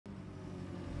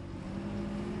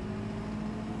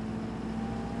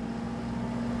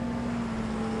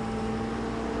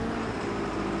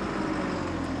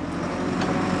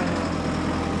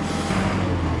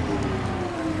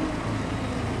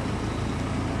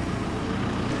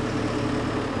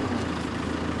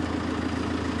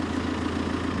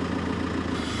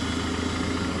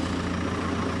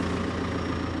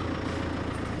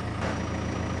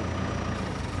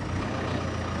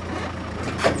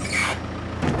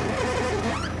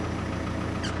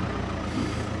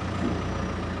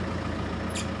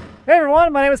Hey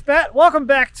everyone, my name is Pat. Welcome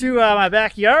back to my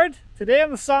backyard. Today on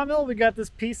the sawmill we got this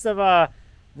piece of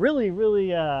really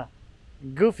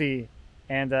goofy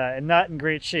and not in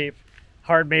great shape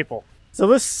hard maple. So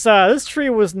this tree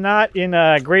was not in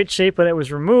great shape when it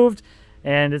was removed,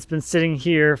 and it's been sitting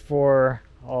here for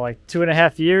like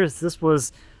 2.5 years. This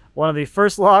was one of the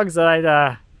first logs that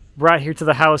I brought here to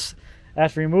the house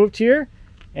after we moved here,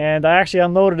 and I actually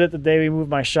unloaded it the day we moved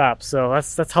my shop. So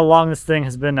that's how long this thing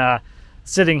has been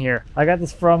sitting here. I got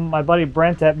this from my buddy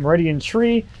Brent at Meridian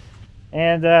Tree,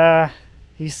 and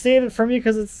he saved it for me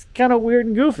because it's kind of weird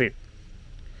and goofy.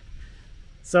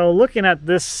 So looking at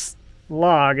this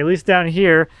log, at least down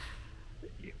here,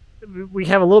 we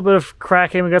have a little bit of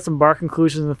cracking. We got some bark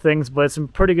inclusions and things, but it's in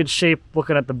pretty good shape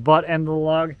looking at the butt end of the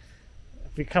log.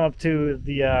 If we come up to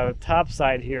the top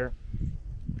side here,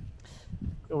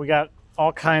 we got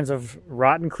all kinds of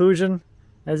rot inclusion,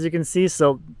 as you can see.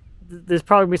 So there's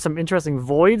probably be some interesting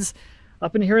voids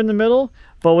up in here in the middle,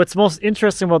 but what's most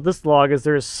interesting about this log is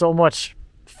there's so much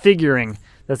figuring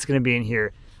that's going to be in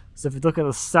here. So if you look at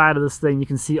the side of this thing, you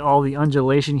can see all the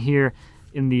undulation here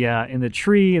in the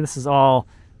tree, and this is all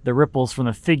the ripples from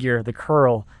the figure, the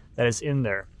curl that is in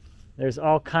there. There's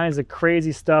all kinds of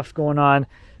crazy stuff going on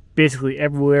basically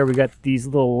everywhere. We got these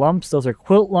little lumps, those are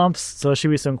quilt lumps, so there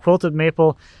should be some quilted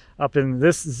maple up in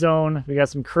this zone. We got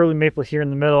some curly maple here in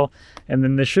the middle, and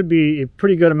then there should be a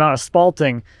pretty good amount of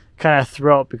spalting kind of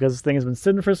throughout because this thing has been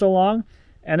sitting for so long,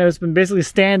 and it's been basically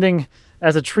standing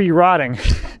as a tree rotting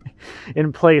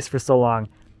in place for so long.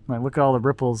 Like, look at all the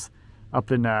ripples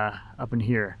up in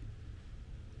here.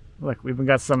 Look, we even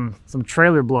got some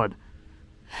trailer blood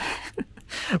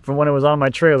from when it was on my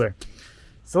trailer.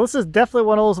 So this is definitely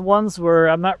one of those ones where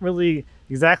I'm not really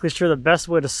exactly sure the best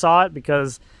way to saw it,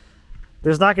 because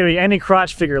there's not going to be any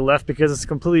crotch figure left because it's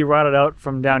completely rotted out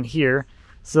from down here.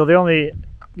 So the only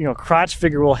crotch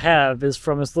figure we'll have is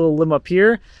from this little limb up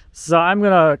here. So I'm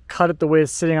going to cut it the way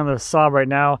it's sitting on the saw right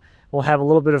now. We'll have a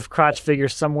little bit of crotch figure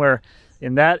somewhere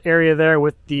in that area there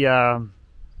with the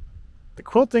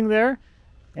quilting there.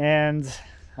 And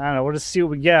I don't know, we'll just see what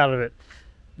we get out of it.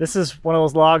 This is one of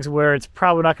those logs where it's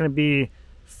probably not going to be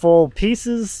full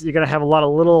pieces. You're going to have a lot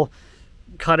of little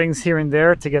cuttings here and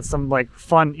there to get some like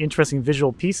fun, interesting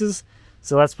visual pieces.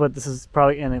 So that's what this is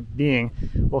probably going to end up being.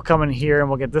 We'll come in here and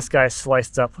we'll get this guy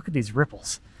sliced up. Look at these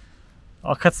ripples.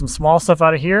 I'll cut some small stuff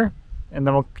out of here, and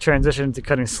then we'll transition into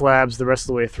cutting slabs the rest of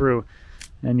the way through.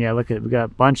 And yeah, look at it. We got a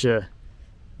bunch of,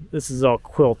 this is all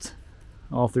quilt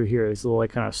all through here. These little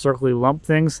like kind of circly lump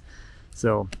things.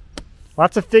 So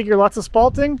lots of figure, lots of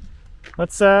spalting.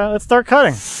 Let's start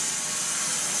cutting.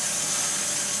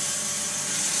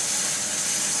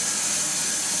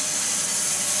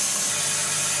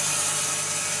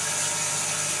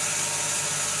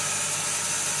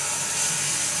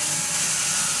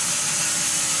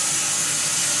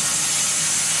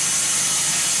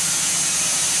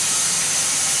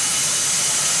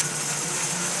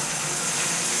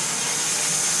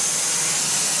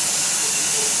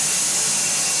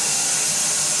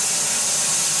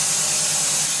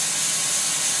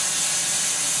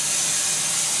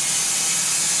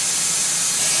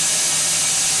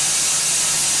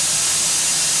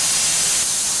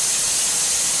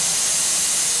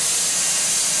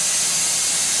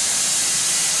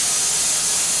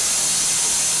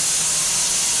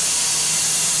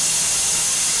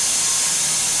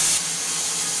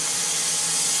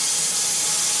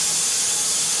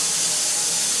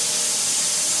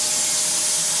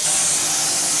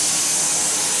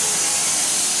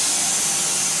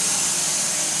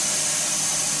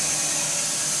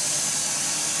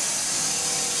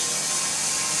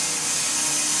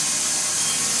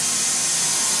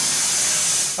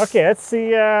 Okay, let's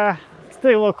see, let's take a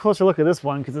little closer look at this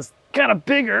one because it's kind of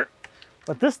bigger.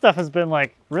 But this stuff has been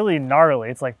like really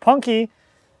gnarly. It's like punky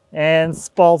and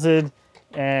spalted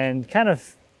and kind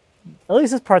of, at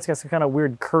least this part's got some kind of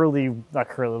weird curly, not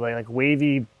curly, but like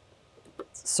wavy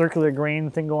circular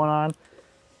grain thing going on.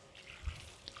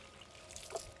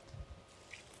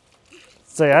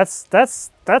 So yeah,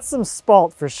 that's some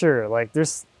spalt for sure. Like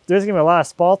there's gonna be a lot of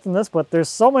spalt in this, but there's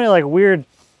so many like weird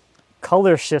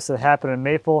color shifts that happen in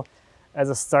maple as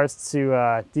it starts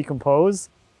to decompose.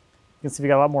 You can see we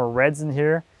got a lot more reds in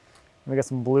here. We got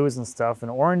some blues and stuff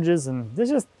and oranges, and it's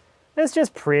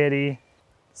just pretty.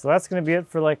 So that's going to be it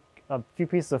for like a few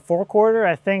pieces of 4/4.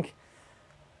 I think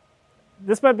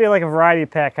this might be like a variety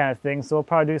pack kind of thing. So we'll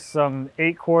probably do some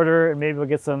 8/4, and maybe we'll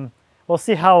get some, we'll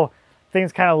see how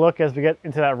things kind of look as we get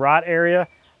into that rot area,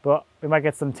 but we might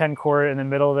get some 10/4 in the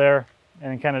middle there,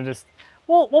 and kind of just,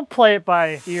 we'll play it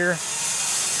by ear.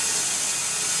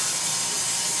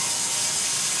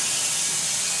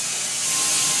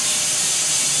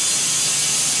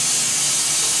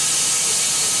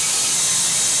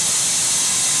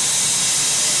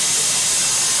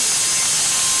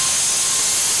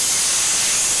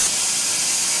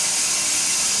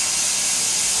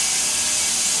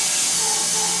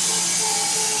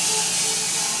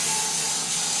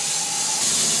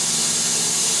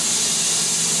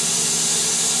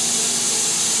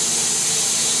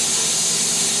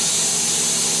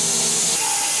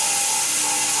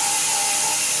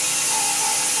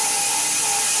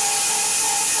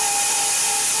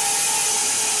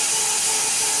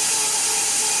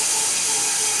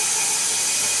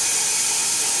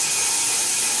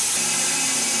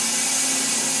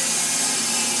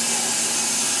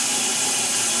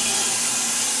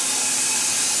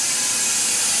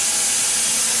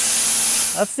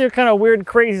 Let's see what kind of weird,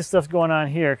 crazy stuff's going on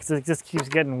here, because it just keeps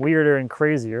getting weirder and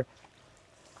crazier.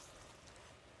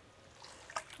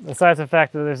 Besides the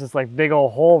fact that there's this like big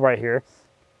old hole right here.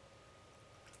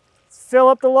 Let's fill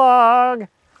up the log.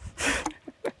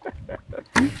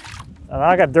 And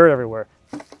I got dirt everywhere.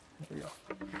 There we go.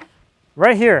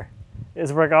 Right here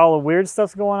is where like all the weird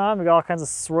stuff's going on. We got all kinds of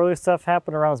swirly stuff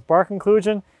happening around this bark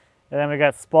inclusion, and then we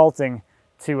got spalting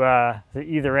to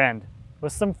either end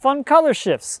with some fun color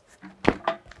shifts.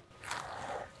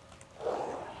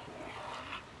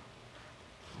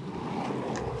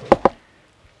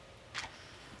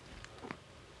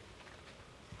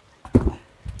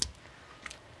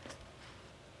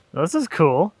 This is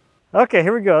cool. Okay,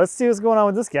 here we go. Let's see what's going on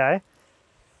with this guy.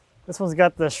 This one's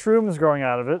got the shrooms growing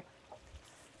out of it.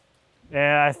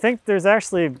 And I think there's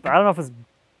actually, I don't know if it's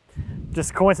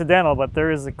just coincidental, but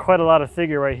there is quite a lot of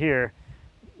figure right here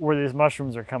where these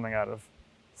mushrooms are coming out of.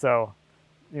 So,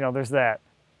 you know, there's that.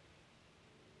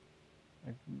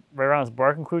 Right around this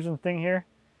bark inclusion thing here.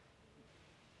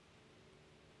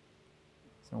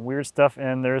 Some weird stuff,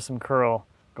 and there's some curl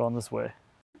going this way.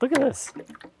 Look at this.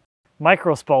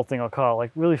 Micro spalting, I'll call it,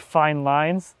 like really fine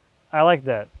lines. I like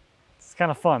that. It's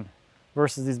kind of fun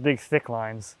versus these big thick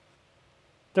lines.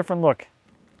 Different look.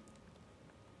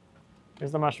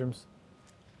 Here's the mushrooms.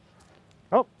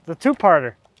 Oh, the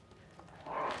two-parter.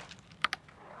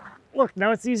 Look,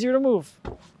 now it's easier to move.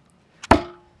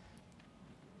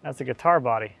 That's a guitar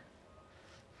body.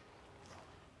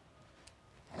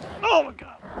 Oh my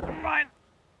God, never mind.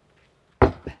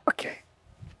 Okay.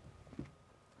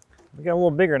 We got a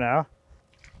little bigger now.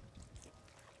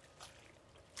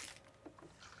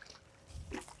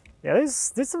 Yeah,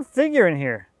 there's some figure in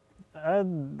here.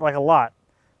 Like a lot.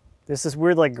 There's this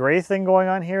weird like gray thing going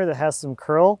on here that has some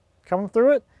curl coming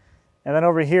through it. And then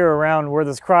over here around where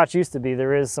this crotch used to be,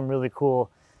 there is some really cool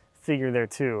figure there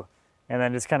too. And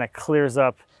then just kind of clears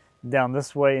up down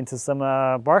this way into some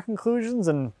bark inclusions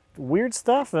and weird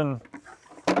stuff and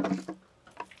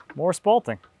more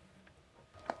spalting.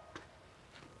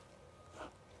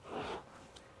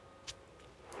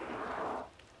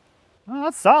 Oh,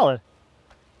 that's solid.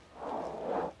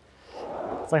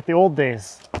 It's like the old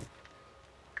days. I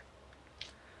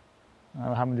don't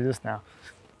know how I'm gonna do this now.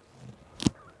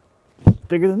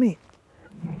 Bigger than me.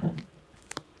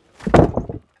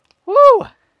 Woo! All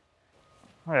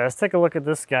right, let's take a look at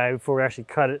this guy before we actually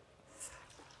cut it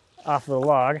off of the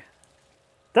log.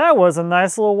 That was a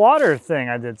nice little water thing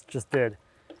I just did.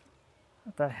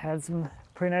 That had some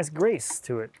pretty nice grace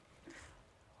to it.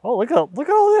 Oh, look at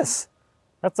all this.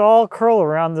 That's all curl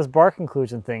around this bark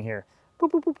inclusion thing here. Boop,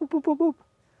 boop, boop, boop, boop, boop, boop.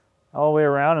 All the way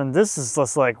around, and this is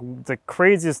just like the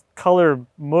craziest color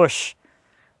mush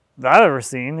that I've ever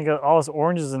seen. You got all this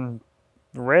oranges and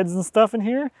reds and stuff in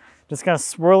here, just kind of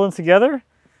swirling together.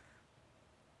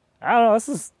 I don't know, this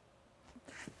is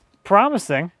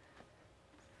promising.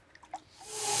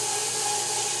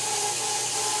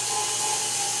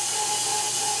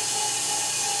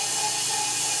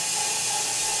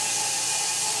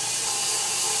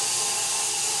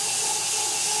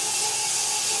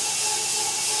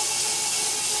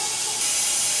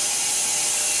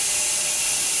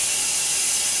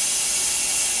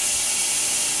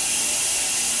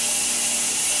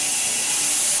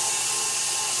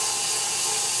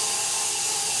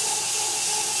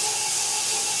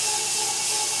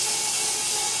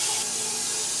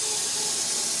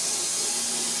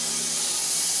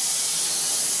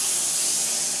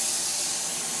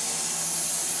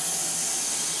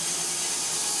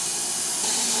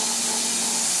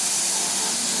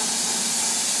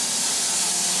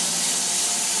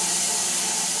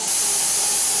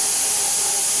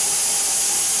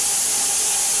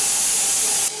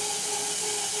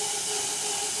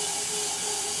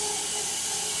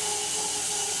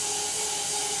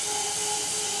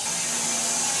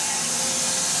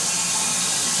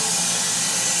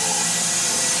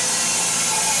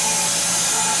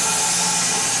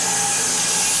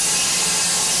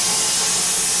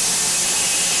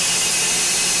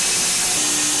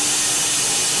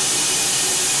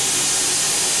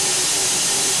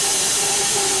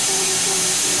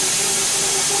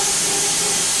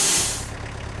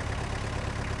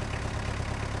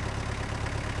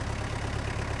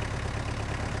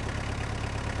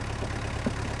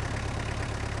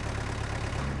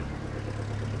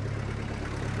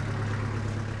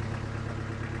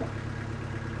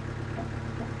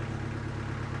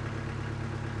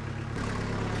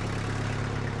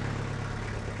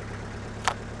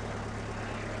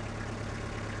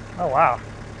 Oh wow,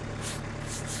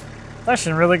 that's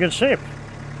in really good shape.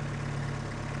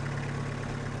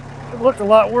 It looked a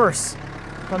lot worse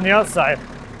from the outside.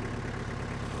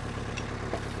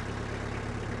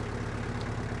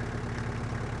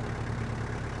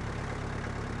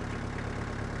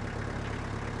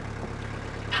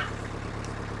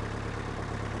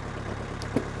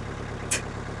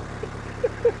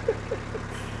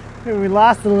 We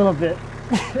lost it a little bit.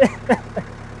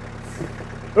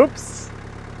 Oops.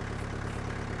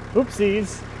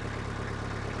 Oopsies.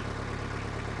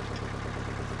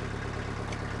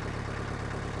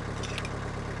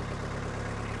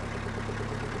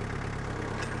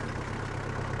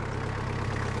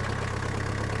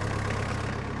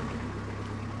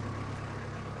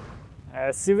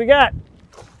 Let's see what we got.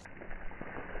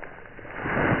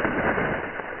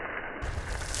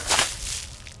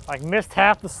 I missed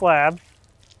half the slab.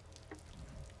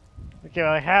 Okay,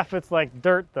 like half it's like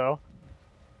dirt though.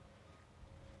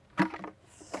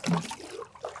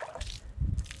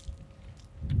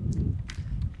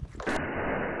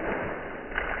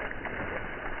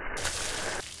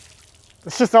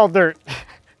 It's just all dirt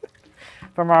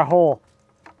from our hole.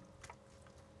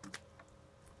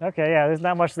 Okay, yeah, there's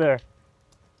not much there.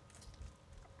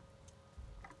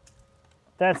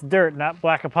 That's dirt, not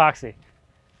black epoxy.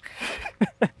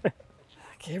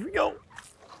 Okay, here we go.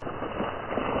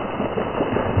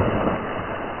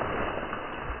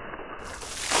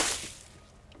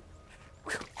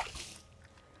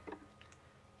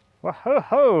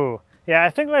 Whoa-ho-ho. Yeah,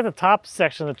 I think like the top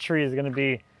section of the tree is going to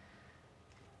be,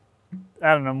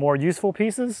 I don't know, more useful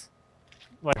pieces,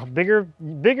 like bigger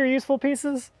useful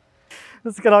pieces.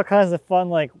 Let's get all kinds of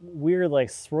fun, like weird, like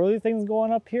swirly things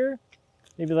going up here.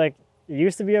 Maybe like it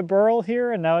used to be a burl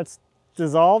here and now it's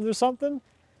dissolved or something,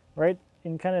 right?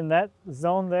 In kind of in that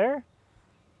zone there.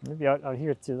 Maybe out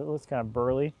here too. That looks kind of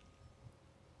burly.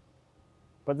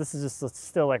 But this is just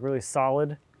still like really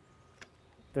solid.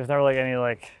 There's not really any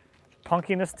like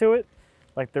punkiness to it,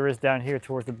 like there is down here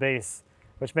towards the base,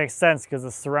 which makes sense because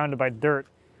it's surrounded by dirt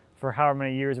for however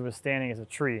many years it was standing as a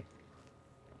tree.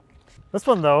 This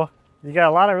one though, you got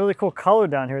a lot of really cool color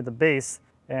down here at the base,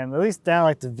 and at least down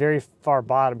like the very far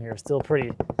bottom here, still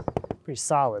pretty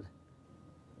solid.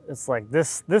 It's like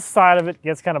this side of it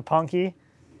gets kind of punky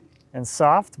and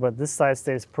soft, but this side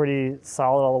stays pretty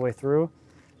solid all the way through.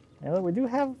 And look, we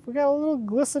got a little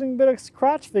glistening bit of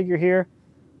crotch figure here,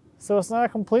 so it's not a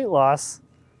complete loss.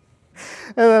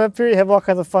 And then up here you have all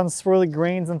kinds of fun swirly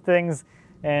grains and things,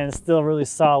 and it's still really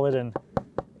solid and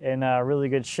in really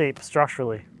good shape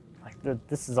structurally. Like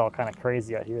this is all kind of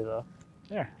crazy out here though.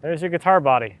 There's your guitar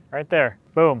body right there.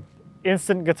 Boom,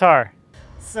 instant guitar.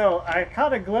 So I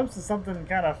caught a glimpse of something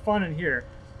kind of fun in here.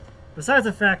 Besides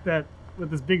the fact that with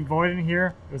this big void in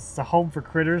here, it's a home for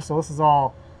critters, so this is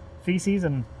all feces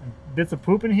and bits of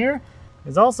poop in here.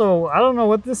 There's also, I don't know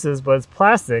what this is, but it's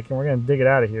plastic, and we're gonna dig it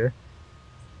out of here.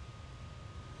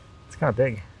 It's kind of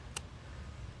big.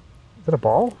 Is it a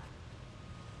ball?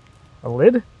 A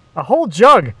lid? A whole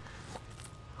jug!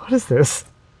 What is this?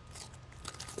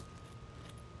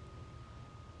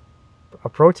 A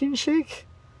protein shake?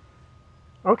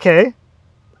 Okay.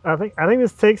 I think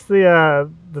this takes the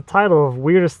title of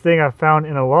weirdest thing I've found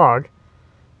in a log.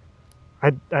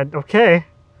 Okay.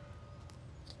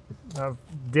 A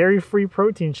dairy-free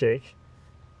protein shake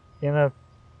in a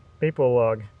maple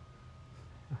log.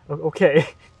 Okay.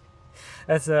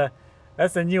 That's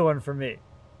a new one for me.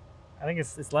 I think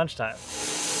it's lunchtime.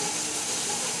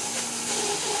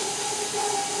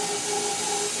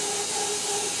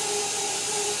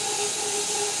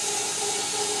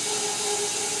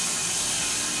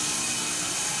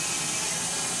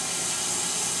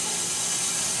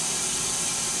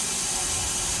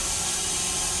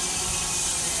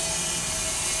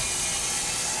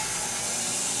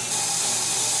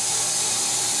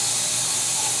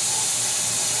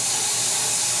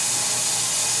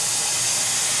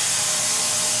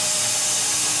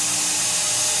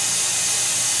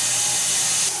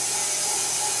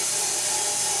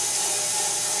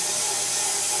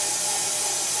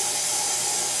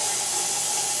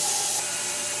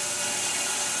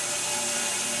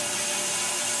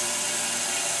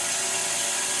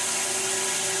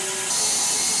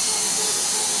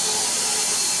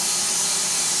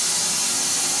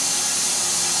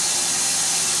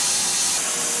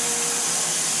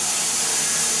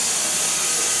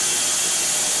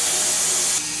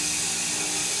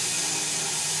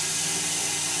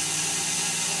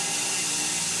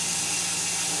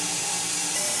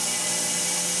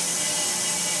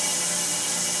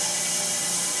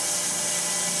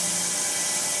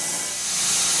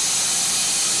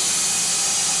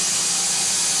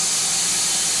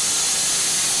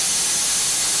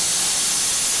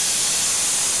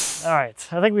 All right,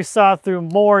 I think we saw through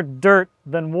more dirt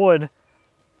than wood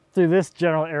through this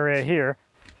general area here.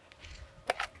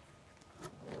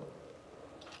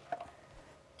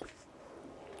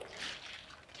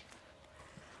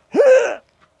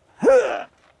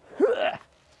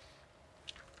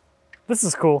 This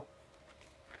is cool.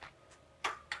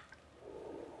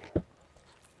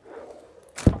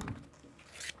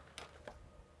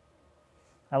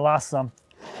 I lost some.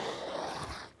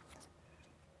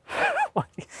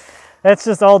 That's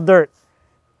just all dirt.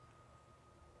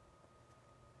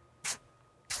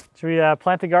 Should we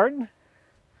plant the garden?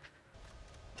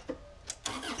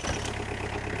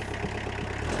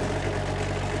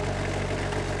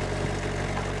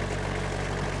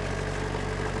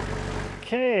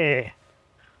 Okay,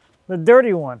 the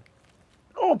dirty one.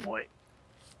 Oh boy.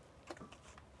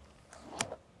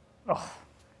 Oh,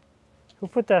 who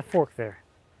put that fork there?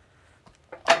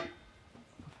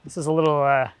 This is a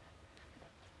little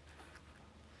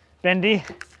bendy.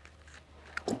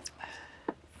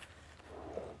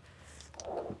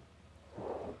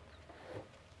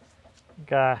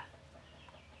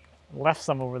 Left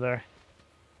some over there.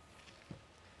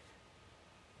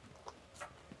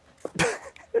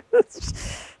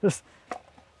 Just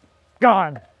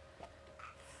gone.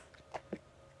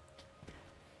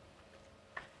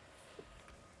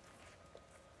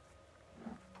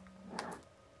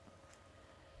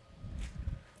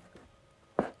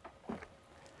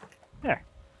 There.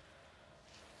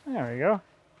 There we go.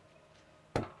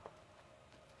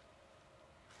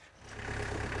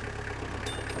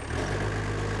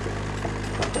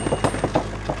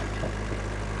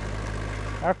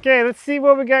 Okay, let's see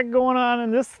what we got going on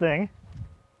in this thing.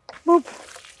 Boop.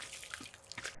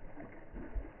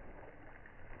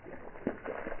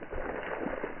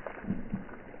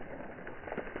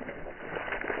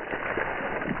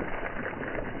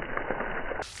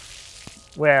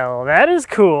 Well, that is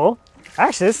cool.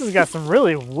 Actually, this has got some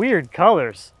really weird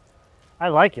colors. I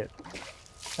like it.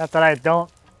 Not that I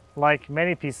don't like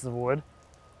many pieces of wood.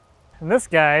 And this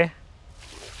guy,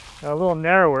 a little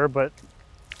narrower, but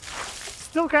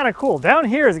still kind of cool. Down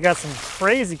here it's got some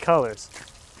crazy colors.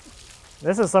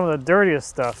 This is some of the dirtiest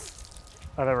stuff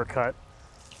I've ever cut.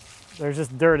 There's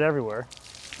just dirt everywhere.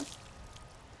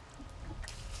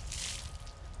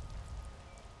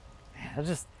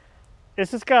 Man,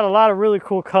 it's just got a lot of really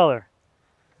cool color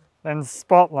and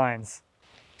spalt lines.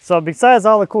 So besides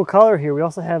all the cool color here, we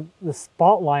also have the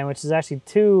spalt line, which is actually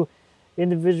two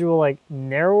individual, like,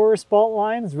 narrower spalt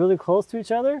lines really close to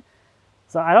each other.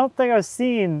 So I don't think I've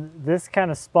seen this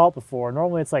kind of spalt before.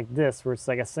 Normally it's like this, where it's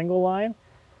like a single line,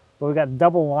 but we got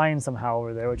double lines somehow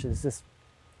over there, which is just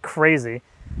crazy.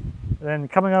 And then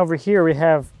coming over here, we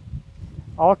have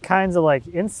all kinds of like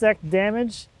insect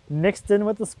damage mixed in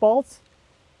with the spalt.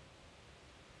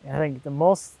 And I think the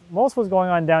most what's going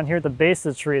on down here at the base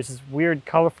of the tree is just weird,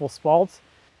 colorful spalt.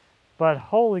 But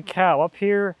holy cow, up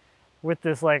here with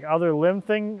this like other limb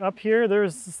thing up here,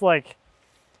 there's this like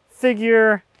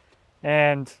figure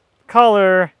and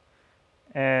color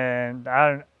and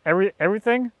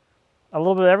everything, a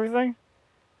little bit of everything.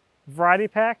 Variety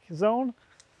pack zone.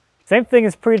 Same thing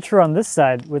is pretty true on this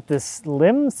side with this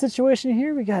limb situation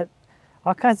here. We got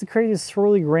all kinds of crazy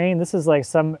swirly grain. This is like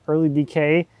some early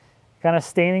decay kind of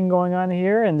staining going on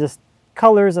here, and just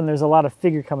colors, and there's a lot of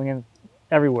figure coming in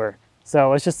everywhere.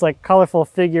 So it's just like colorful,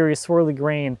 figurey, swirly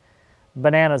grain,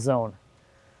 banana zone.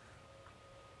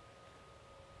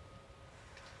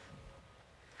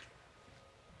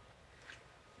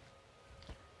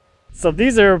 So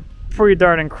these are pretty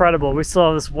darn incredible. We still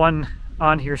have this one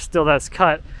on here still that's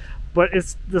cut, but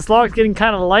this log's getting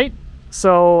kind of light,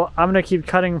 so I'm gonna keep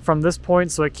cutting from this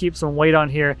point so it keeps some weight on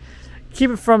here.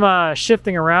 Keep it from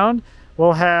shifting around.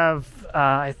 We'll have,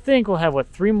 I think we'll have, what,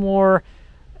 3 more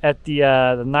at the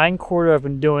 9/4 I've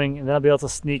been doing, and then I'll be able to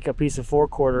sneak a piece of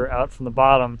 4/4 out from the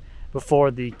bottom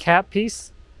before the cap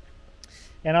piece.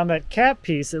 And on that cap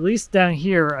piece, at least down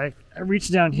here, I reach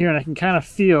down here and I can kind of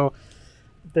feel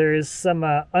there is some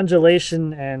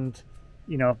undulation and,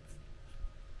 you know,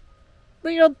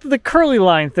 the curly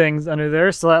line things under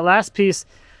there. So that last piece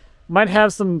might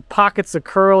have some pockets of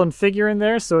curl and figure in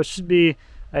there, so it should be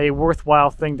a worthwhile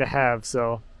thing to have.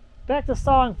 So back to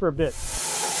sawing for a bit.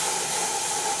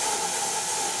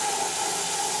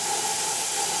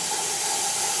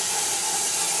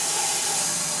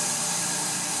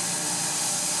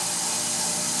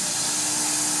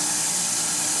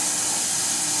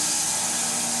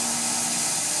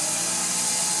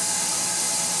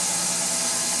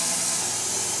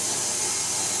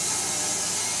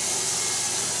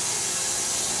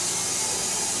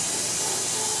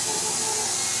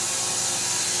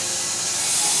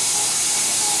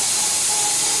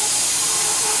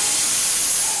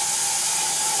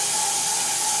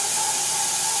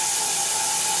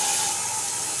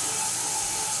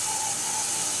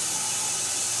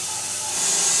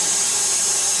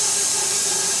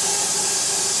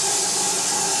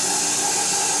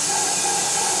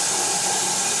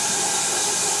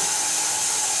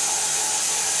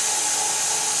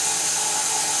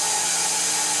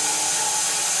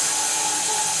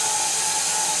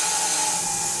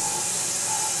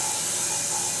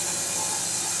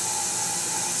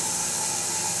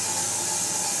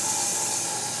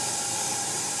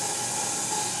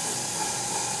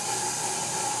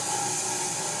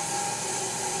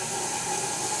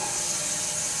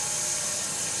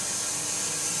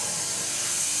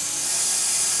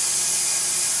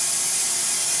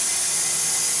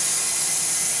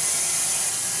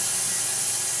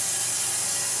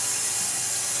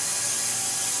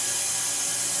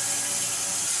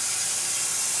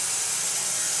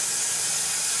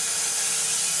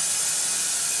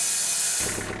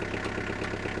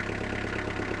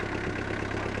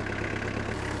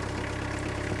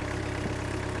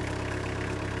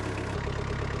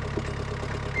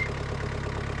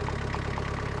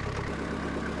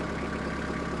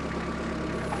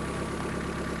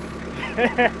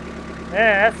 Yeah,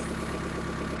 that's...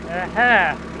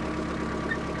 Aha!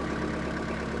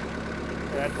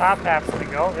 That top half's gonna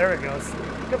go. There it goes.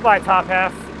 Goodbye, top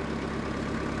half.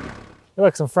 Hey,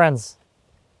 look, some friends.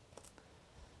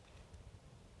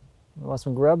 You want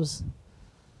some grubs?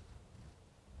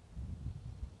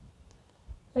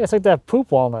 Hey, it's like that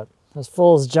poop walnut. It's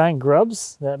full of giant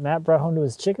grubs that Matt brought home to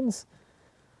his chickens.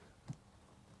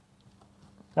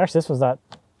 Actually, this one's not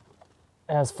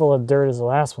as full of dirt as the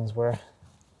last ones were.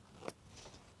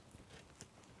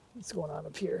 What's going on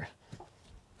up here?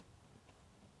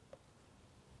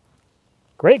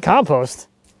 Great compost.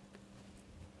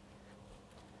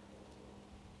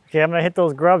 Okay, I'm gonna hit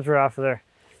those grubs right off of there.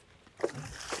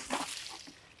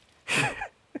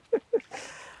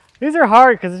 These are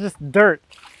hard because it's just dirt.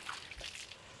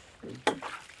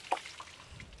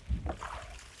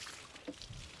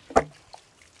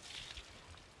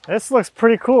 This looks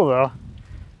pretty cool though.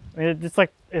 I mean, it's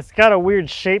like, it's got a weird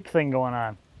shape thing going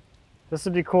on. This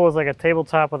would be cool as like a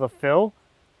tabletop with a fill.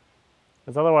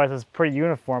 Because otherwise it's pretty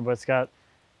uniform, but it's got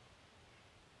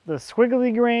the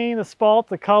squiggly grain, the spalt,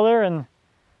 the color, and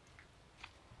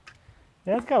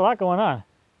yeah, it's got a lot going on.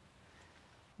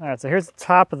 All right, so here's the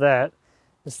top of that.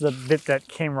 This is the bit that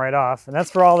came right off, and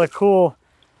that's where all the cool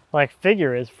like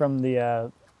figure is from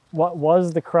the what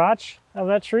was the crotch of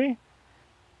that tree.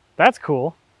 That's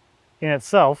cool in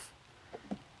itself.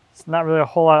 It's not really a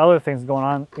whole lot of other things going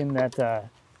on in that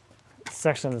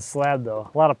section of the slab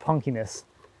though. A lot of punkiness.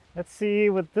 Let's see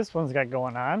what this one's got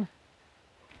going on.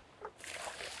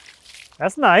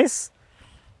 That's nice.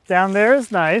 Down there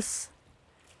is nice.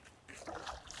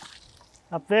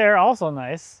 Up there, also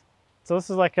nice. So this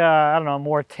is like a, I don't know, a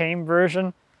more tame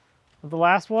version of the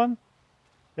last one.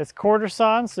 It's quarter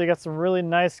sawn, so you got some really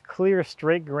nice, clear,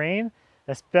 straight grain,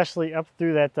 especially up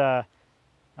through that, I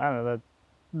don't know, the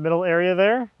middle area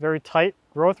there. Very tight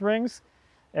growth rings.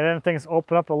 And then things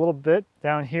open up a little bit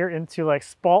down here into like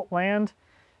spalt land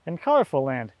and colorful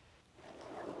land.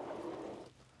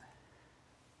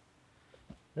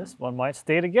 This one might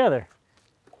stay together.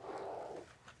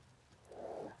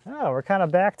 Oh, we're kind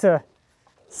of back to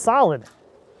solid.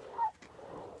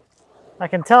 I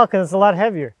can tell because it's a lot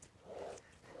heavier.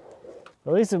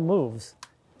 At least it moves.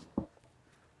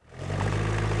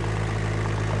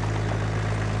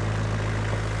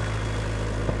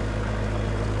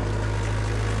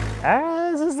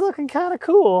 This is looking kind of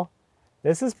cool.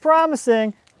 This is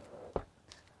promising.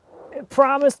 It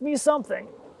promised me something.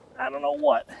 I don't know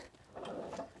what.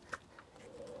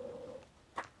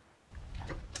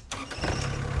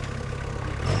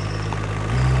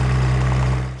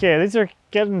 Okay, these are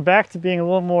getting back to being a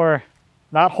little more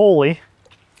not holy,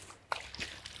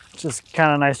 which is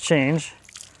kind of a nice change,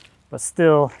 but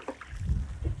still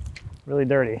really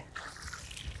dirty.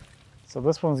 So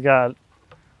this one's got,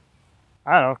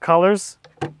 I don't know, colors.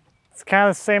 It's kind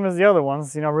of the same as the other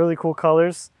ones, you know, really cool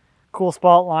colors, cool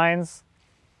spalt lines.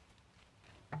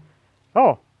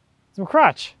 Oh, some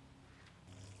crotch.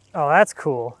 Oh, that's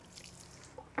cool.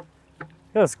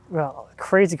 This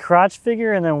crazy crotch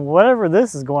figure, and then whatever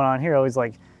this is going on here, always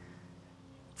like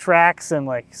tracks and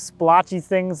like splotchy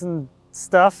things and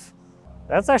stuff.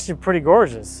 That's actually pretty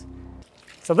gorgeous.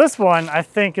 So this one I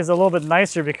think is a little bit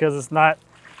nicer because it's not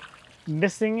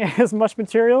missing as much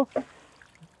material.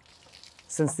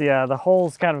 Since the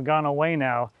hole's kind of gone away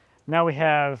now. Now we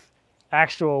have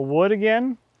actual wood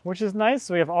again, which is nice.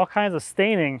 So we have all kinds of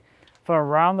staining from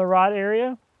around the rod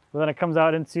area, but then it comes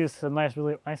out into some nice,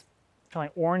 really nice kind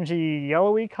of like orangey,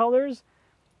 yellowy colors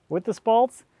with the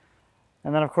spalts.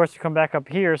 And then of course you come back up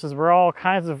here, so we're all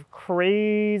kinds of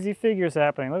crazy figures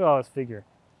happening. Look at all this figure.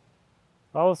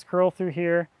 All this curl through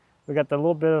here. We got the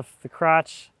little bit of the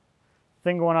crotch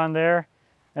thing going on there.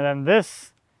 And then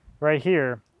this right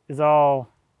here is all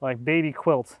like baby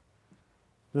quilt.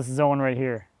 This zone right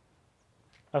here.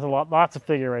 That's a lots of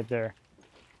figure right there.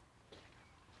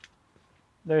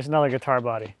 There's another guitar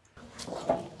body.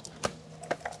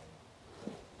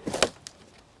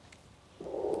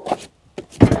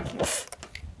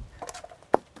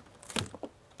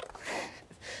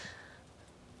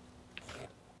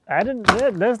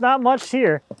 There's not much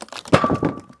here.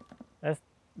 There's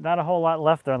not a whole lot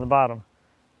left there on the bottom.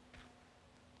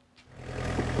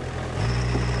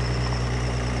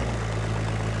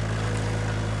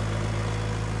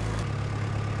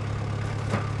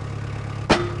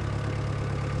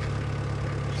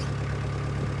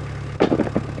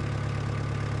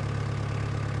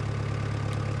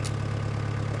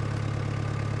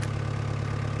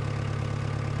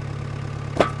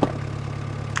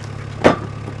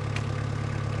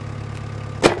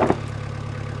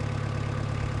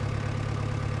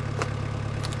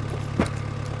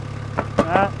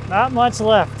 Not much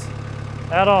left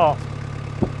at all.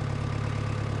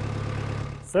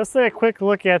 So let's take a quick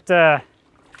look at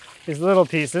these little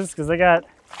pieces, because they got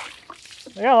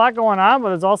a lot going on, but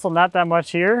there's also not that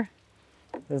much here.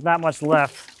 There's not much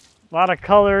left. A lot of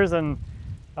colors and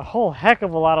a whole heck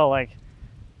of a lot of like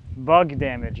bug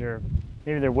damage, or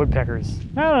maybe they're woodpeckers.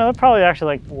 I don't know, they're probably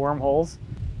actually like wormholes.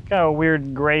 Kind of a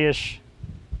weird grayish,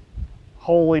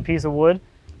 holy piece of wood.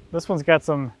 This one's got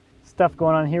some stuff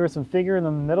going on here with some figure in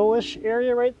the middle-ish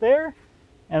area right there.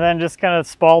 And then just kind of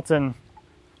spalt and,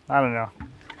 I don't know,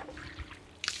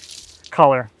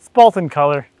 color. Spalt and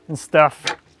color and stuff.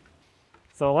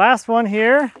 So the last one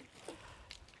here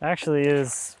actually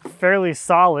is fairly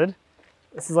solid.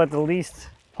 This is like the least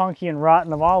punky and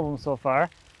rotten of all of them so far.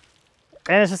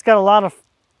 And it's just got a lot of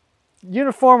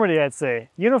uniformity, I'd say.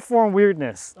 Uniform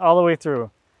weirdness all the way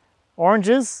through.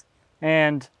 Oranges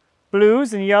and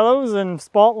blues and yellows and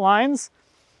spalt lines.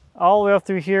 All the way up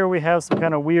through here we have some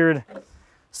kind of weird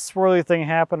swirly thing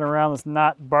happening around this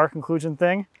knot bark inclusion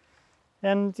thing.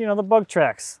 And, you know, the bug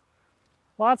tracks.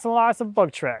 Lots and lots of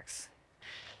bug tracks.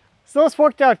 So this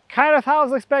worked out kind of how I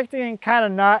was expecting and kind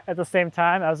of not at the same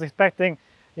time. I was expecting,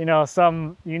 you know,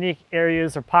 some unique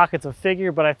areas or pockets of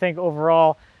figure, but I think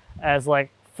overall as like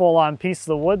full-on pieces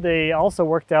of wood, they also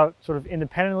worked out sort of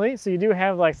independently. So you do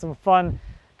have like some fun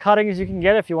cuttings you can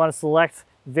get if you want to select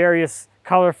various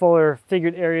colorful or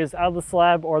figured areas out of the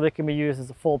slab, or they can be used as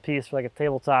a full piece for like a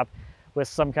tabletop with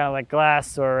some kind of like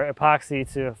glass or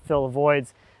epoxy to fill the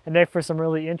voids and make for some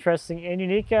really interesting and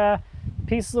unique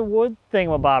pieces of wood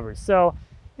thingamabobbers. So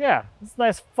yeah, it's a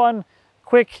nice, fun,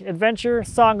 quick adventure.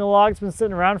 Sawing a log's been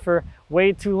sitting around for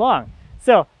way too long.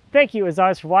 So thank you as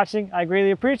always for watching. I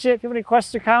greatly appreciate it. If you have any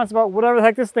questions or comments about whatever the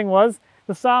heck this thing was,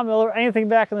 the sawmill, or anything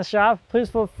back in the shop, please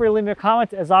feel free to leave me a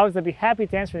comment. As always, I'd be happy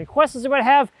to answer any questions you might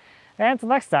have. And until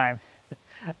next time,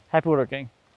 happy woodworking.